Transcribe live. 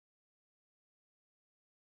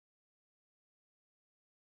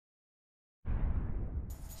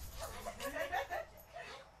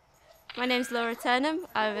My name's Lora Turnham.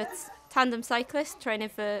 I'm a tandem cyclist training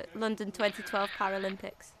for London 2012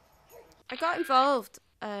 Paralympics. I got involved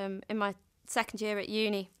in my second year at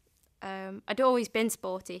uni. I'd always been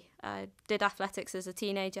sporty. I did athletics as a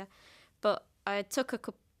teenager, but I took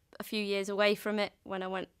a few years away from it when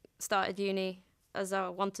I started uni, as I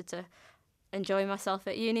wanted to enjoy myself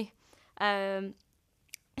at uni.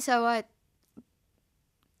 So I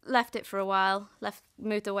left it for a while,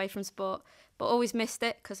 moved away from sport, but always missed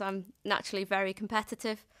it because I'm naturally very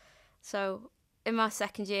competitive. So in my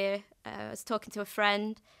second year, I was talking to a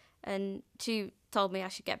friend and she told me I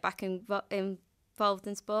should get back involved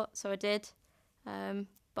in sport, so I did.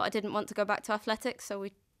 But I didn't want to go back to athletics, so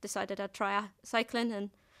we decided I'd try cycling,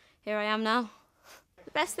 and here I am now.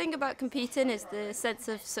 The best thing about competing is the sense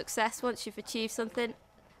of success once you've achieved something.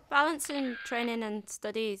 Balancing training and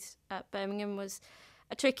studies at Birmingham was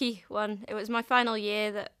a tricky one. It was my final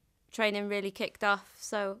year that training really kicked off,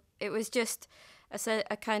 so it was just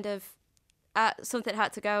a kind of something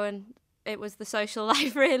had to go, and it was the social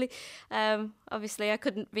life really. Obviously I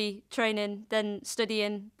couldn't be training, then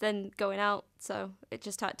studying, then going out, so it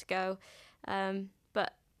just had to go.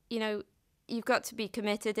 But you know, you've got to be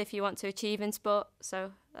committed if you want to achieve in sport,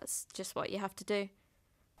 so that's just what you have to do.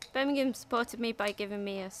 Birmingham supported me by giving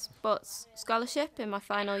me a sports scholarship in my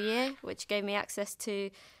final year, which gave me access to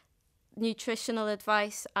nutritional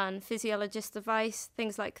advice and physiologist advice,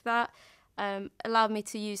 things like that. Allowed me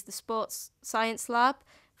to use the sports science lab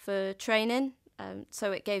for training,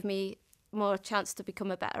 so it gave me more chance to become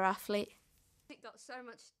a better athlete. It got so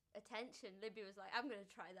much attention. Libby was like, I'm going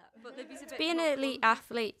to try that. But Libby's a bit being an elite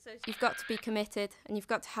athlete, so you've got to be committed and you've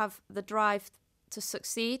got to have the drive to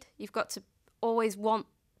succeed. You've got to always want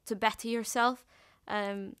to better yourself.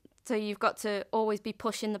 So you've got to always be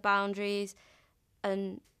pushing the boundaries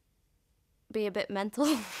and be a bit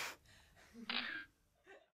mental.